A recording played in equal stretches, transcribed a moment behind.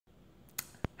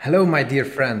Hello, my dear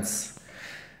friends.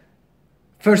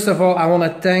 First of all, I want to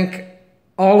thank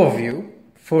all of you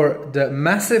for the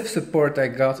massive support I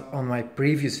got on my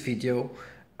previous video.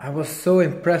 I was so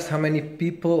impressed how many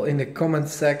people in the comment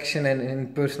section and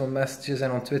in personal messages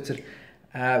and on Twitter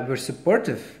were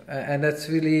supportive, and that's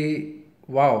really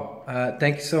wow.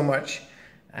 Thank you so much,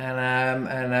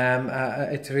 and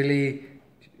it really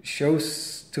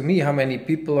shows to me how many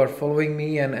people are following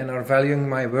me and are valuing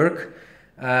my work.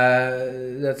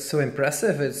 That's so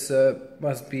impressive. It's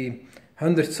must be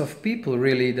hundreds of people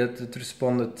really that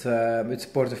responded with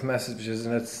supportive messages,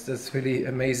 and that's really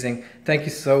amazing. Thank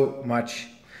you so much.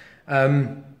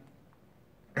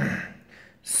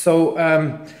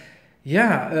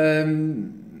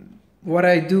 What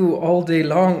I do all day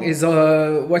long is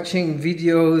watching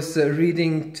videos,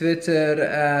 reading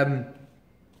Twitter,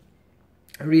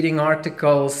 reading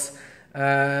articles.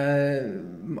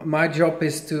 My job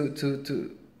is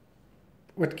to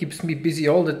what keeps me busy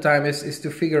all the time is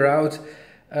to figure out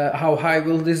how high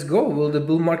will this go? Will the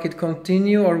bull market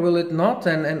continue or will it not?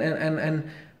 And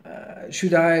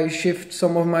should I shift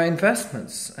some of my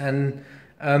investments? And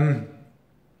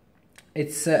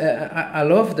it's I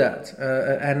love that.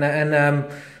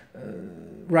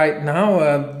 Right now,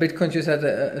 Bitcoin just had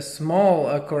a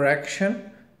small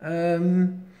correction.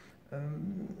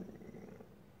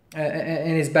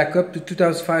 And it's back up to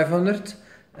 2,500.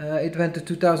 It went to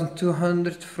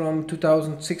 2,200 from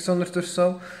 2,600 or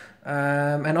so.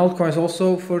 And altcoins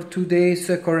also for 2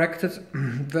 days corrected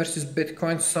versus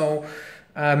Bitcoin. So,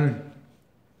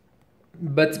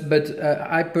 but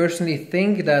I personally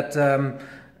think that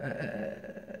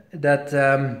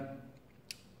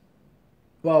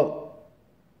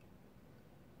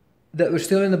that we're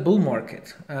still in the bull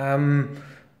market.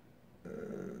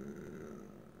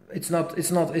 It's not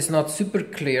super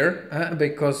clear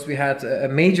because we had a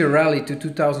major rally to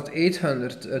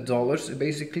 $2,800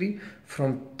 basically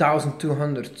from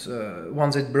 1,200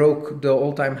 once it broke the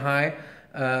all-time high.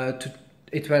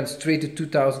 It went straight to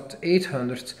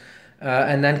 2,800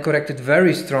 and then corrected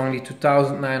very strongly to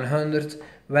 1,900,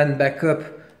 went back up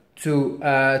to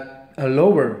a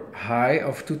lower high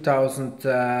of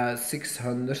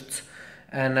 2,600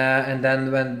 and then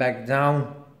went back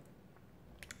down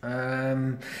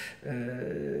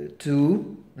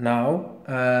to now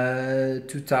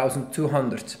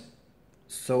 2,200,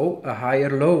 so a higher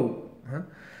low,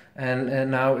 and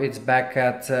now it's back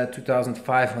at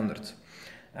 2,500.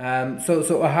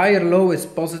 So a higher low is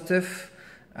positive.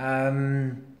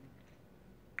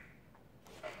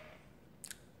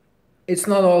 It's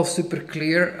not all super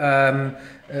clear.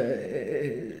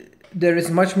 There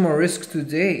is much more risk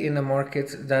today in the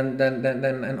market than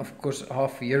of course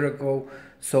half a year ago.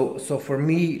 So for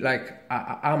me, like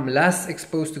I'm less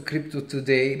exposed to crypto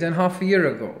today than half a year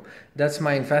ago. That's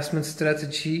my investment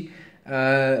strategy.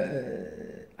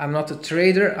 I'm not a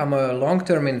trader. I'm a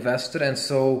long-term investor, and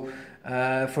so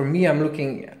for me, I'm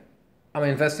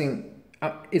investing.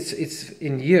 It's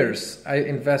in years. I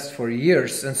invest for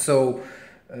years, and so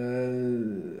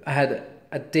I had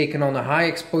taken on a high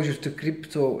exposure to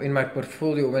crypto in my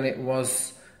portfolio when it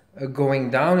was going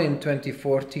down in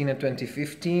 2014 and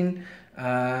 2015.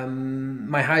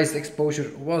 My highest exposure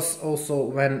was also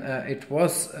when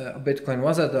Bitcoin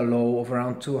was at a low of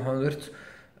around 200.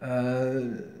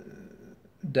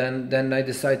 Then I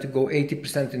decided to go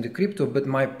 80% into crypto. But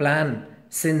my plan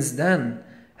since then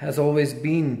has always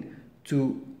been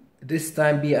to this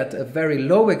time be at a very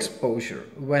low exposure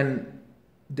when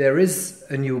there is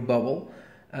a new bubble,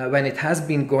 when it has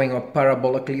been going up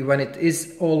parabolically, when it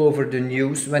is all over the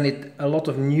news, when a lot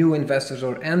of new investors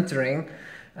are entering.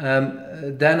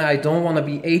 Then I don't want to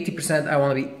be 80%, I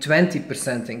want to be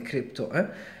 20% in crypto.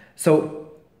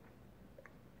 So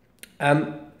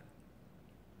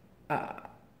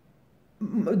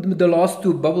the last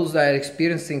two bubbles that I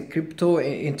experienced in crypto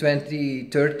in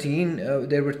 2013,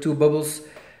 there were two bubbles.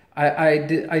 I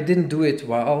didn't do it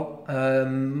well.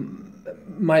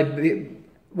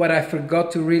 What I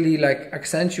forgot to really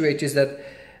accentuate is that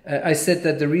I said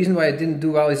that the reason why I didn't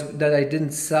do well is that I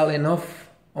didn't sell enough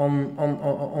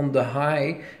on the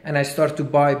high, and I started to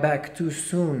buy back too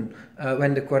soon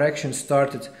when the correction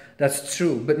started. That's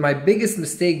true, but my biggest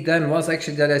mistake then was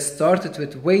actually that I started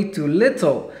with way too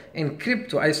little in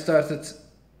crypto. I started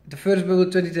the first bubble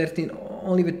 2013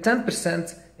 only with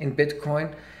 10% in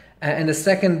Bitcoin, and the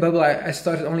second bubble I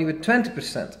started only with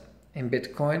 20% in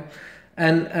Bitcoin,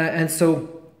 and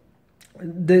so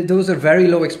those are very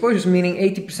low exposures, meaning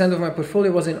 80% of my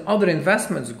portfolio was in other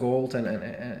investments, gold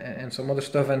and some other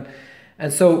stuff, and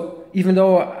so even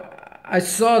though I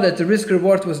saw that the risk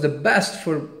reward was the best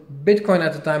for Bitcoin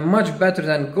at the time much better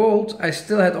than gold, I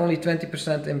still had only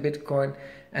 20% in Bitcoin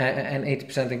and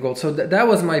 80% in gold. So that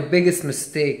was my biggest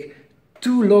mistake.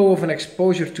 Too low of an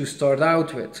exposure to start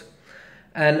out with.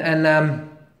 And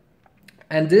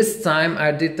this time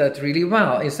I did that really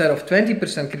well. Instead of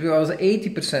 20% crypto, I was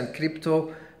 80%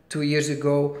 crypto 2 years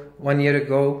ago, 1 year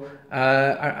ago.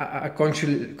 I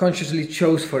consciously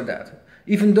chose for that.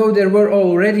 Even though there were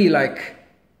already like,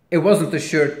 it wasn't a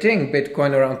sure thing,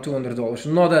 Bitcoin around $200,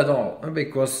 not at all.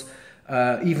 Because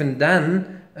even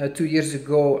then, 2 years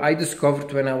ago, I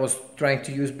discovered when I was trying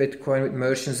to use Bitcoin with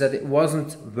merchants that it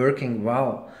wasn't working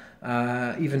well.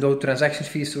 Even though transaction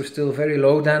fees were still very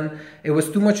low then, it was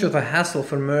too much of a hassle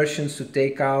for merchants to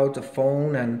take out a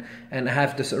phone and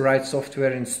have the right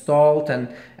software installed and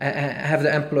have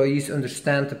the employees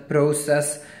understand the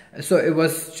process. So it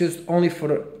was just only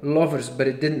for lovers, but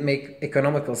it didn't make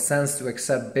economical sense to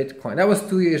accept Bitcoin. That was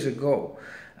 2 years ago.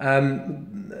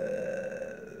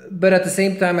 But at the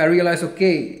same time, I realized,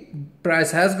 okay,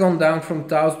 price has gone down from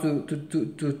 1,000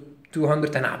 to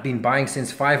 200, and I've been buying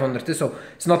since 500. So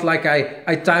it's not like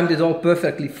I timed it all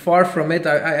perfectly. Far from it.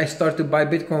 I started to buy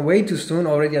Bitcoin way too soon,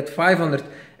 already at 500,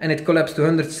 and it collapsed to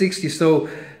 160. So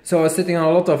I was sitting on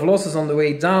a lot of losses on the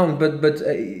way down. But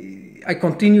I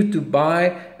continued to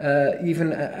buy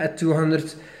even at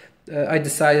 200. I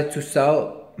decided to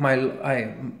sell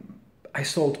I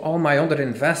sold all my other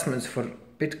investments for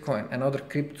Bitcoin and other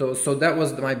cryptos. So that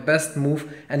was my best move,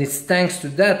 and it's thanks to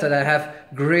that I have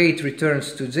great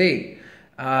returns today.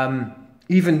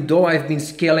 Even though I've been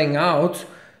scaling out,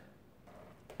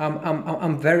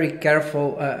 I'm very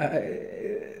careful.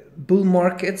 Bull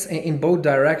markets in both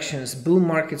directions. Bull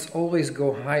markets always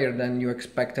go higher than you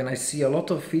expect, and I see a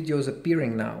lot of videos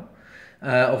appearing now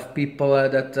of people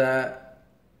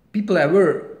people that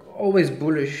were always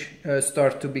bullish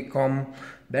start to become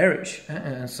bearish.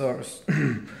 And so,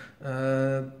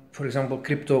 for example,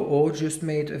 Crypto O just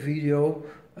made a video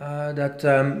that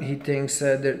he thinks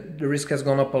the risk has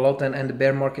gone up a lot and the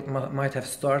bear market might have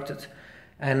started,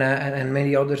 and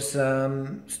many others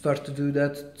start to do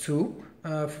that too.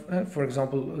 For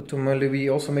example, Tumuli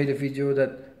also made a video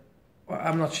that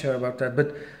I'm not sure about that,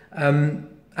 but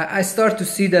I start to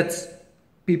see that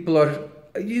people are.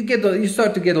 You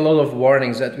start to get a lot of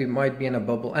warnings that we might be in a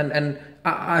bubble, and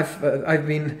I've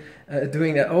been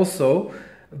doing that also,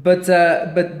 but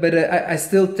I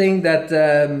still think that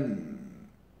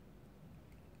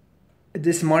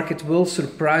this market will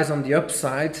surprise on the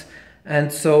upside,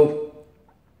 and so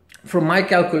from my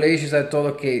calculations, I thought,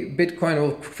 okay, Bitcoin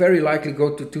will very likely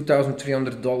go to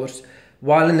 $2,300,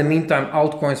 while in the meantime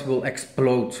altcoins will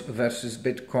explode versus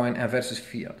Bitcoin and versus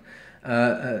fiat.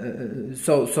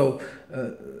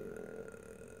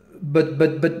 But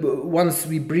once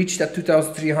we breached that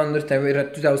 2,300 and we're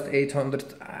at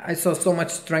 2,800, I saw so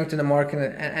much strength in the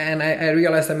market, and I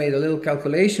realized I made a little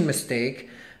calculation mistake.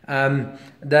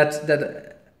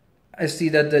 That I see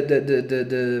that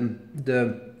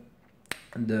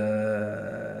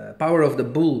the power of the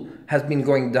bull has been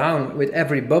going down with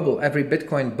every bubble, every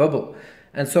Bitcoin bubble,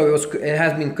 and so it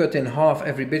has been cut in half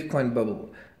every Bitcoin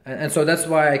bubble. And so that's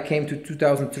why I came to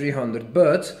 2,300.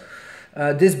 But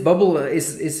this bubble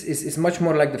is much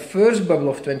more like the first bubble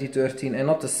of 2013 and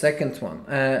not the second one,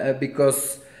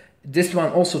 because this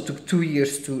one also took 2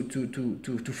 years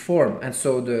to form, and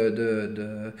so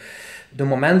the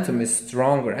momentum is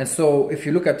stronger. And so if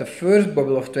you look at the first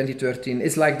bubble of 2013,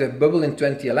 it's like the bubble in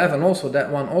 2011. Also, that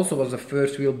one also was the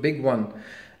first real big one,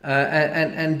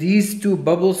 and these two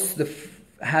bubbles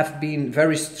have been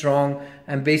very strong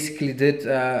and basically did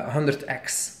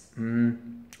 100x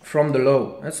from the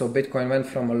low. And so Bitcoin went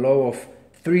from a low of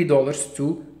 $3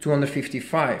 to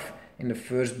 255 in the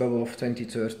first bubble of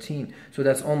 2013. So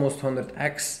that's almost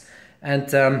 100x.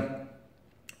 And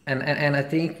I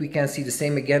think we can see the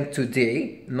same again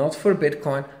today, not for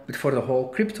Bitcoin, but for the whole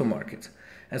crypto market.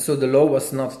 And so the low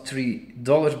was not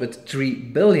 $3, but 3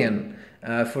 billion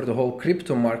for the whole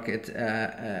crypto market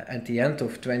at the end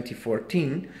of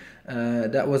 2014.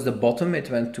 That was the bottom. It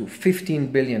went to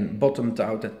 15 billion, bottomed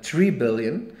out at 3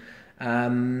 billion.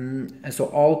 And so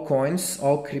all coins,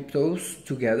 all cryptos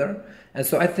together. And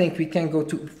so I think we can go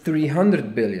to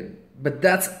 300 billion, but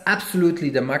that's absolutely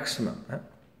the maximum. Huh?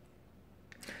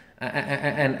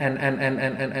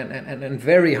 And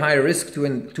very high risk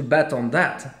to bet on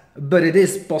that, but it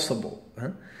is possible.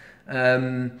 Huh?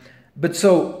 But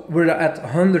so we're at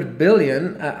 100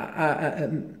 billion,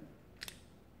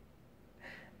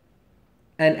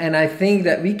 and I think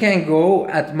that we can go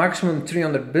at maximum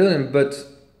 300 billion, but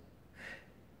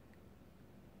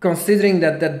considering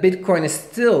that Bitcoin is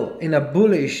still in a bull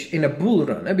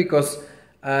run, because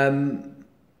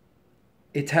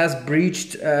it has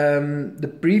breached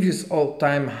the previous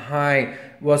all-time high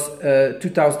was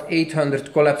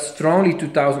 2,800, collapsed strongly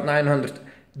 2,900.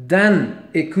 Then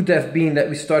it could have been that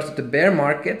we started the bear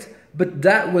market, but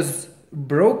that was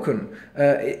broken.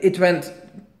 It went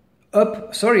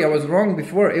up, sorry, I was wrong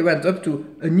before, it went up to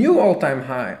a new all-time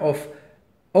high of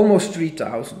almost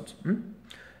 3,000.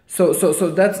 So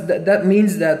that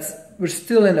means that we're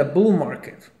still in a bull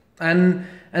market. And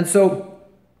so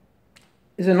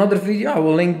is another video I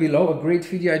will link below, a great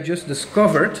video I just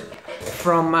discovered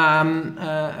from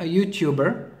a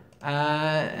YouTuber.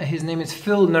 His name is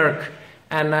Phil Nurk,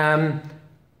 and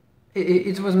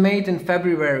it was made in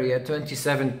February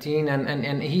 2017,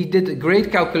 and he did a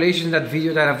great calculation in that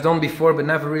video that I've done before but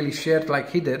never really shared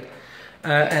like he did,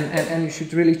 and you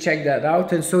should really check that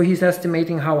out. And so he's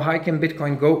estimating how high can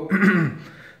Bitcoin go,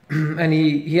 and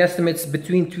he estimates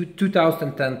between 2,000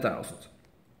 and 10,000.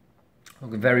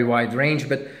 A very wide range,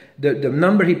 but the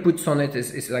number he puts on it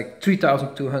is like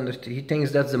 3,200. He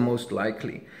thinks that's the most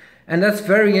likely, and that's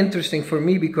very interesting for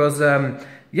me because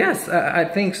yes, I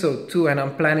think so too, and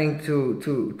I'm planning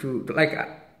to like.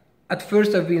 At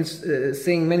first, I've been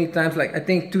saying many times like I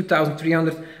think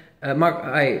 2,300.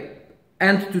 I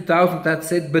end 2,000.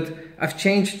 That's it. But I've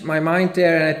changed my mind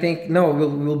there, and I think no,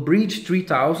 we'll breach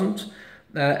 3,000,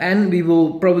 and we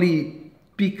will probably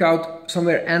peak out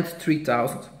somewhere end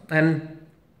 3,000.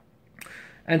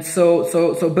 And so,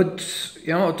 but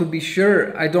you know, to be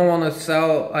sure, I don't want to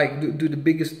sell like do the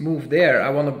biggest move there. I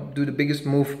want to do the biggest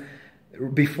move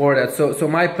before that. So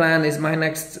my plan is my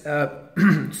next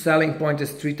selling point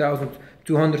is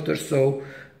 3,200 or so,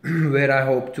 where I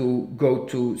hope to go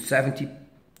to 70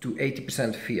 to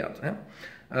 80% fiat.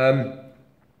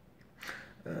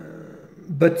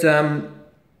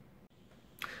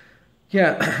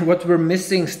 Yeah, what we're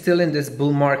missing still in this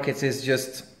bull market is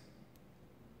just.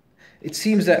 It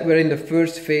seems that we're in the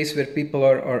first phase where people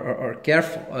are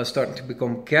careful, starting to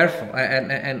become careful,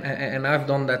 and I've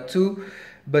done that too.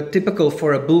 But typical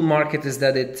for a bull market is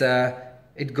that it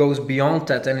goes beyond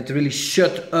that, and it really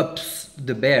shuts up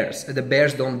the bears. The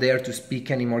bears don't dare to speak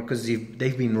anymore because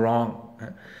they've been wrong,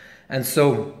 and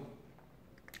so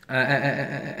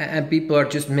and people are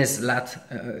just misled.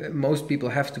 Most people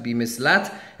have to be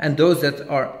misled, and those that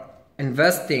are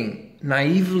investing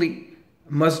naively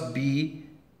must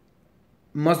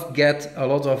get a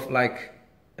lot of like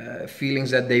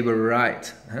feelings that they were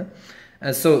right,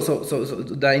 and so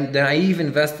the naive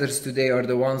investors today are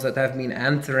the ones that have been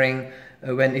entering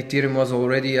when Ethereum was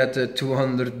already at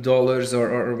 $200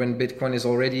 or when Bitcoin is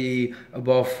already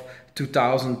above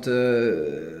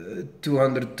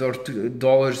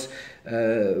 $2,200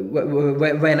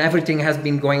 when everything has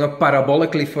been going up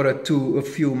parabolically for a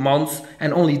few months,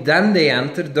 and only then they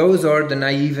enter. Those are the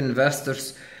naive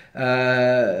investors.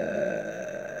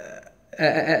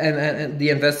 And the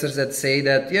investors that say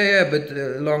that but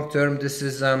long term this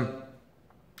is a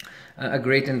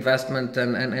great investment,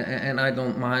 and I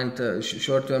don't mind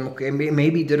short term. Okay,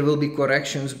 maybe there will be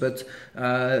corrections, but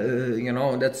you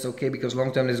know, that's okay because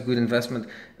long term is a good investment.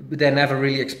 But they never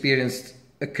really experienced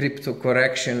a crypto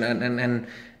correction, and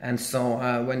so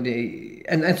when they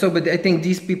but I think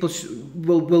these people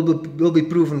will be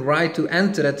proven right to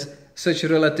enter at such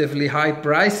relatively high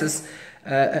prices.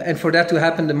 And for that to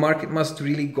happen, the market must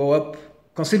really go up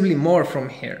considerably more from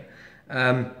here.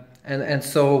 And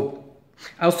so,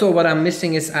 also what I'm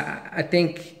missing is I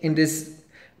think in this,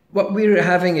 what we're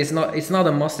having is it's not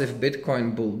a massive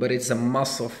Bitcoin bull, but it's a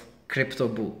massive crypto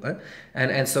bull.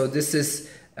 And so this is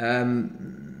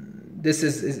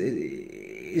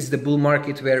the bull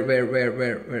market where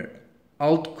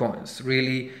altcoins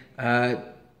really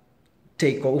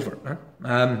take over.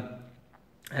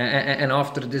 And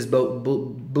after this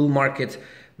bull market,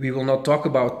 we will not talk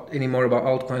anymore about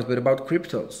altcoins, but about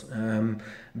cryptos,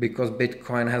 because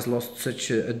Bitcoin has lost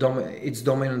such its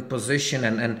dominant position,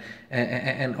 and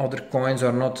other coins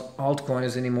are not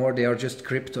altcoins anymore; they are just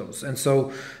cryptos. And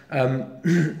so,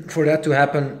 for that to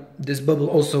happen, this bubble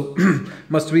also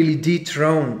must really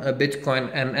dethrone Bitcoin,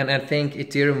 and I think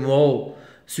Ethereum will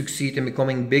succeed in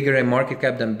becoming bigger in market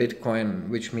cap than Bitcoin,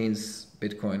 which means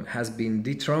Bitcoin has been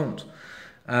dethroned.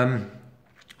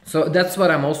 So that's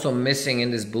what I'm also missing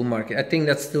in this bull market. I think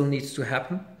that still needs to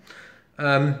happen.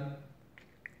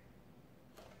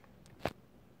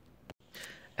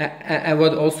 And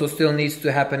what also still needs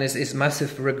to happen is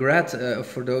massive regret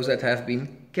for those that have been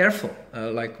careful,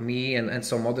 like me and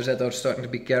some others that are starting to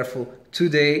be careful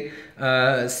today,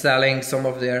 selling some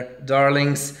of their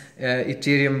darlings,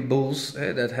 Ethereum bulls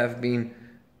that have been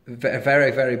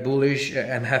very, very bullish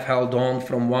and have held on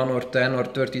from $1 or $10 or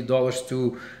 $30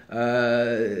 to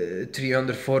 $300,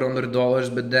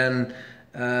 $400, but then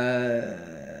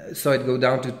So it go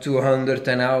down to 200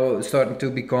 and now starting to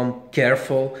become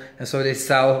careful, and so they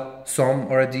sell some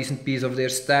or a decent piece of their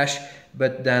stash,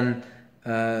 but then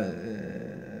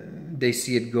they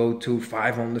see it go to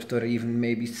 500 or even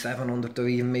maybe 700 or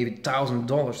even maybe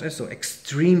 $1,000. So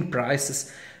extreme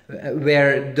prices,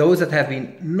 where those that have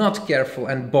been not careful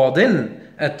and bought in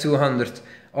at 200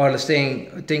 are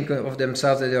think of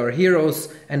themselves that they are heroes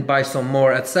and buy some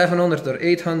more at 700 or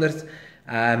 800,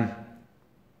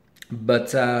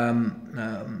 but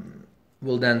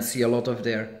will then see a lot of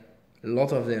their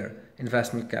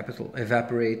investment capital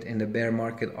evaporate in the bear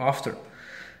market after.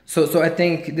 So I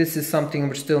think this is something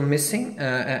we're still missing,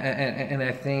 and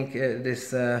I think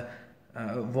this has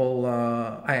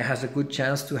a good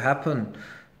chance to happen.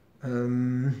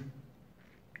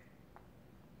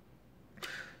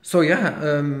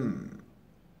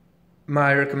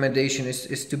 My recommendation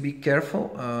is to be careful,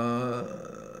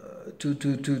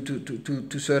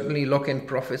 to certainly lock in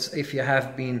profits if you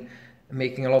have been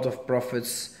making a lot of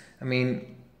profits. I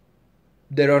mean,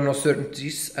 there are no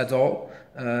certainties at all.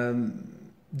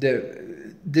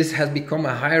 This has become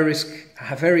a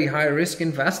very high risk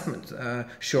investment.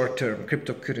 Short term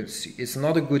cryptocurrency, it's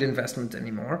not a good investment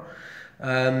anymore.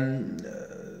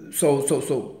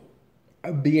 So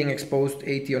being exposed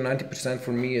 80 or 90%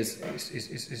 for me is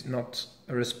not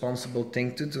a responsible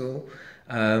thing to do.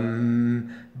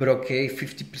 But okay,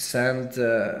 50%,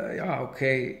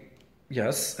 okay,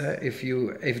 yes.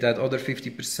 If that other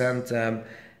 50%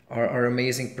 are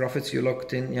amazing profits you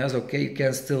locked in, yes, okay, you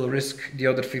can still risk the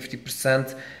other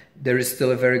 50%. There is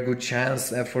still a very good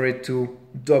chance for it to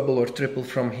double or triple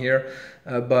from here.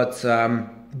 But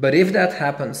if that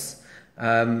happens,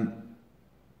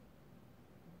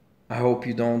 I hope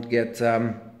you don't get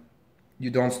you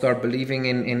don't start believing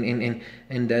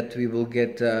in that we will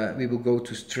go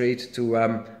to straight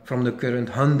to from the current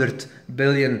 100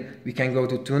 billion we can go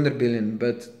to 200 billion.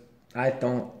 But I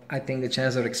think the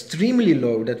chances are extremely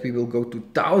low that we will go to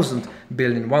 1,000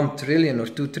 billion, 1 trillion or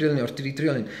 2 trillion or 3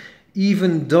 trillion.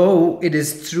 Even though it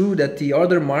is true that the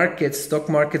other markets, stock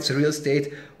markets, real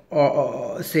estate,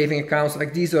 or saving accounts,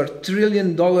 like these are $1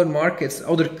 trillion markets,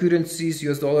 other currencies,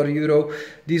 US dollar, euro,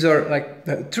 these are like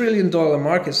 $1 trillion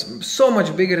markets, so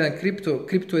much bigger than crypto.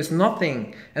 Crypto is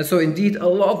nothing. And so indeed a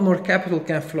lot more capital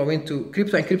can flow into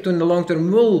crypto, and crypto in the long term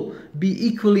will be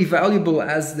equally valuable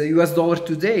as the US dollar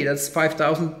today. That's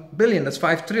 5,000 billion, that's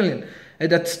 5 trillion.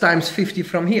 That's times 50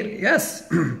 from here, yes.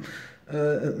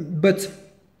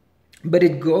 But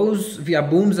it goes via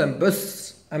booms and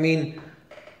busts. I mean,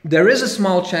 there is a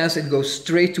small chance it goes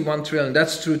straight to 1 trillion.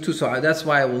 That's true too. So that's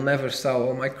why I will never sell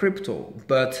all my crypto.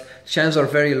 But chances are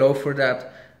very low for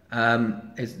that.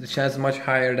 The chance is much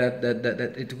higher that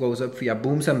it goes up via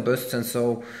booms and busts. And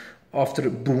so after a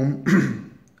boom,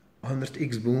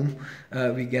 100x boom,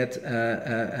 we get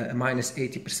a minus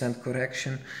 80%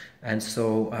 correction. And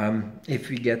so if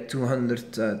we get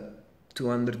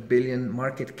 200 billion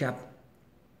market cap,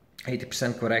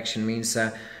 80% correction means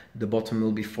the bottom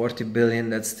will be 40 billion.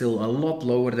 That's still a lot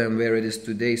lower than where it is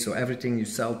today. So everything you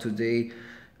sell today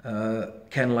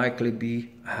can likely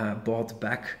be bought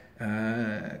back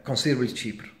considerably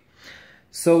cheaper.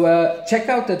 So check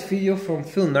out that video from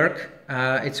Phil Nurk.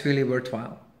 It's really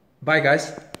worthwhile. Bye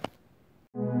guys.